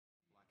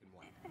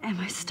Am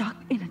I stuck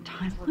in a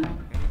time loop?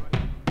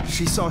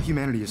 She saw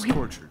humanity as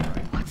tortured,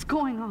 right? What's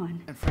going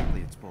on? And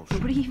frankly, it's bullshit.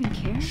 Nobody even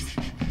cares?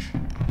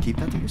 Keep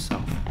that to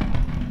yourself.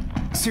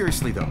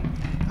 Seriously, though,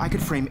 I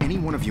could frame any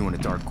one of you in a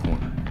dark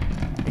corner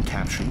and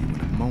capture you in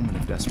a moment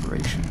of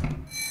desperation.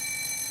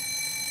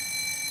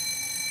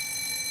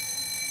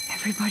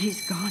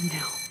 Everybody's gone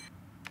now.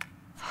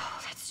 Oh,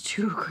 that's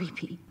too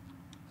creepy.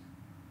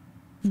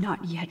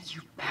 Not yet,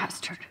 you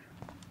bastard.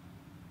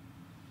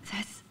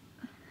 That's...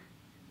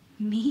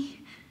 me?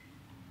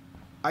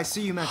 I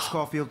see you, Max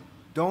Caulfield.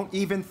 Don't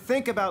even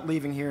think about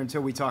leaving here until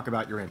we talk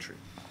about your entry.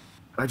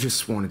 I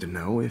just wanted to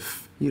know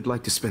if you'd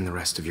like to spend the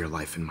rest of your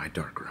life in my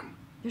darkroom.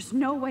 There's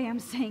no way I'm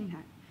saying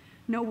that.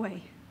 No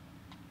way.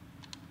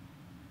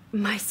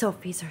 My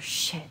selfies are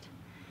shit.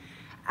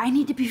 I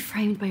need to be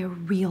framed by a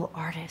real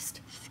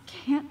artist. This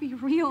can't be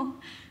real.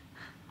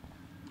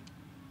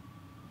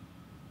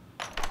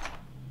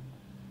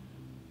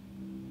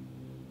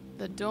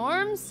 The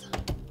dorms?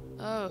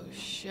 Oh,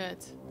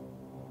 shit.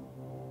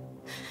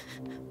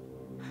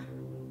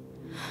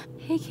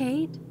 Hey,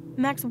 Kate.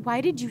 Max,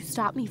 why did you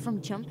stop me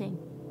from jumping?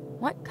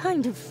 What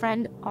kind of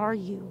friend are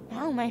you?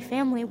 Now my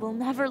family will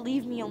never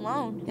leave me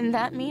alone, and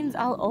that means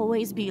I'll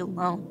always be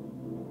alone.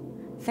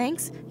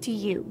 Thanks to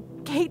you.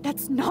 Kate,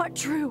 that's not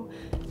true.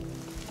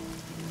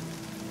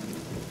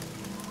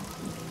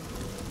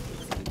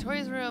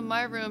 Victoria's room,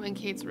 my room, and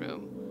Kate's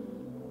room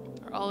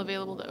are all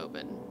available to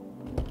open.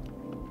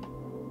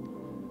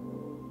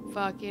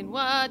 Fucking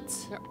what?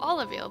 They're all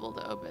available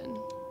to open.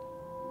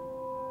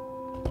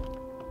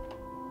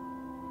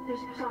 There's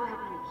gotta be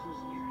a key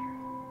here.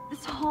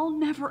 This hall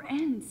never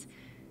ends.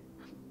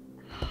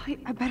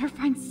 I better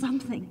find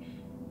something.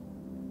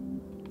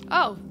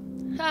 Oh,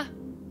 ha.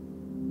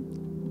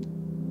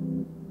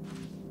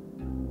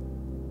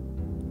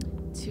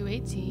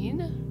 218.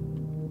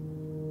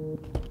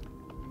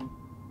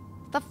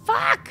 The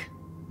fuck?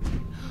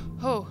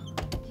 Oh.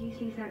 Do you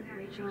think that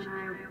Rachel and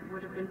I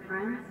would have been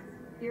friends?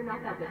 You're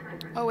not that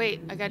different. Oh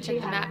wait, I gotta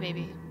check the map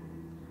maybe.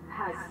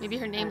 Maybe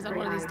her name's on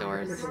one of these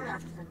doors.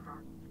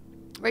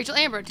 Rachel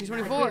Amber,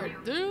 224.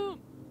 Dude.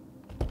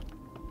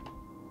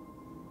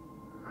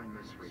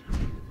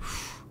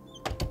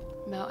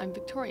 Mel, I'm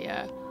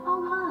Victoria. Oh,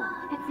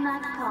 look, it's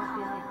Max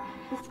Caulfield.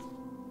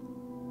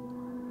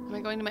 Am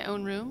I going to my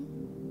own room?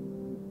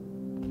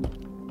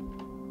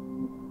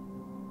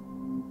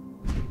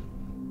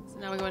 So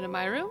now we go into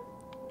my room.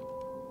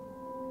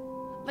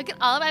 Look at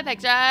all of my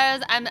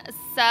pictures. I'm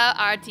so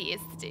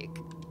artistic.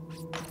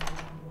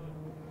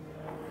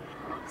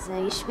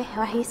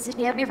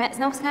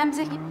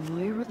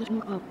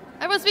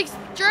 Everyone speaks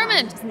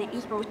German.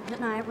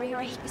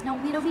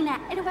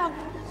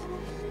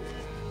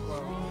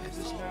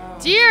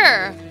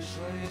 Dear.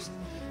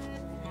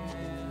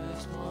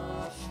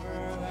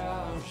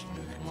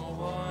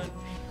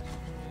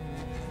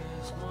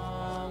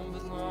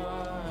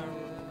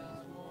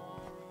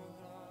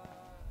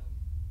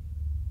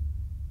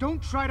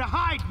 Don't try to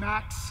hide,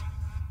 Max.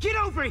 Get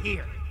over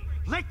here.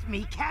 Let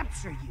me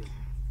capture you.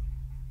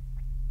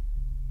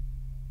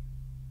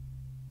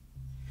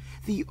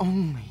 The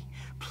only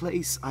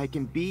place I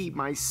can be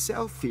my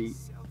selfie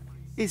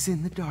is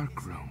in the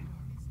darkroom.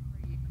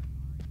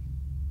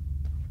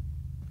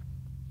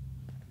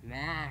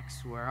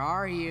 Max, where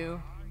are you?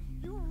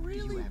 You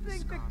really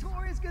think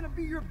Victoria's gonna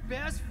be your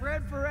best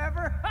friend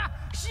forever?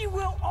 She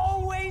will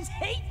always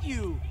hate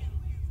you!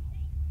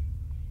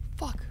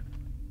 Fuck.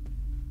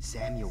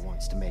 Samuel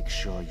wants to make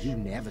sure you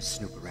never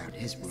snoop around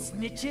his room.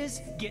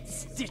 Snitches get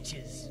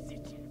stitches.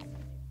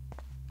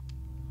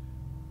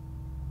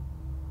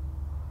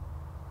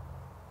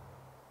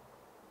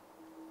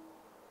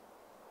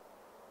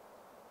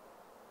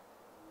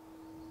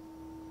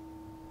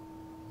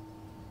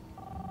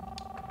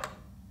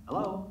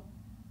 Hello?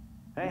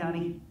 Hey,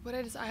 honey. What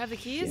I have the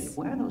keys? Shit,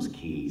 where are those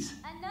keys?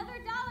 Another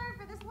 $1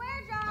 for the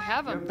swear jar. I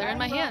have them. They're in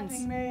my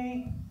hands.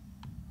 Me.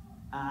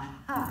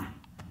 Aha.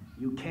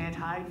 You can't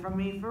hide from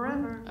me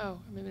forever. Oh,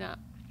 maybe not.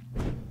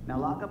 Now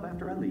lock up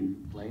after I leave.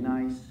 Play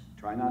nice.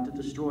 Try not to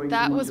destroy.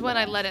 That was when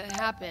I let it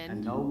happen.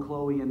 And no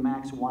Chloe and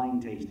Max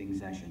wine tasting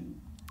session.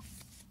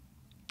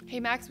 Hey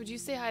Max, would you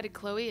say hi to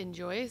Chloe and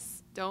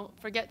Joyce? Don't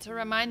forget to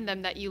remind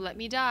them that you let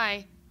me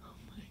die. Oh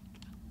my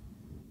god.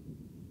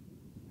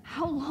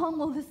 How long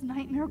will this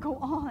nightmare go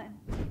on?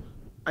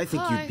 I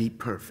think you'd be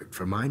perfect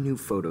for my new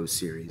photo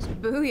series.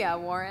 Booyah,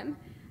 Warren.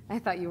 I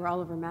thought you were all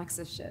over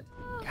Max's shit.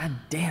 God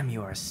damn,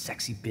 you are a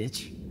sexy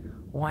bitch.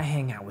 Why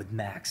hang out with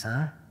Max,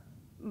 huh?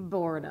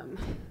 Boredom.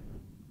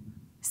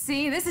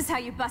 See, this is how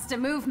you bust a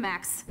move,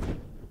 Max.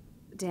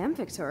 Damn,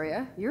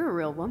 Victoria, you're a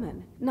real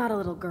woman, not a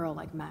little girl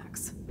like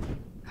Max.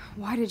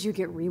 Why did you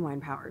get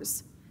rewind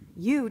powers?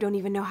 You don't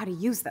even know how to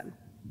use them.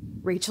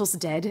 Rachel's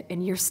dead,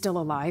 and you're still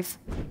alive.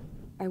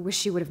 I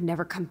wish you would have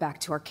never come back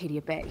to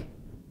Arcadia Bay.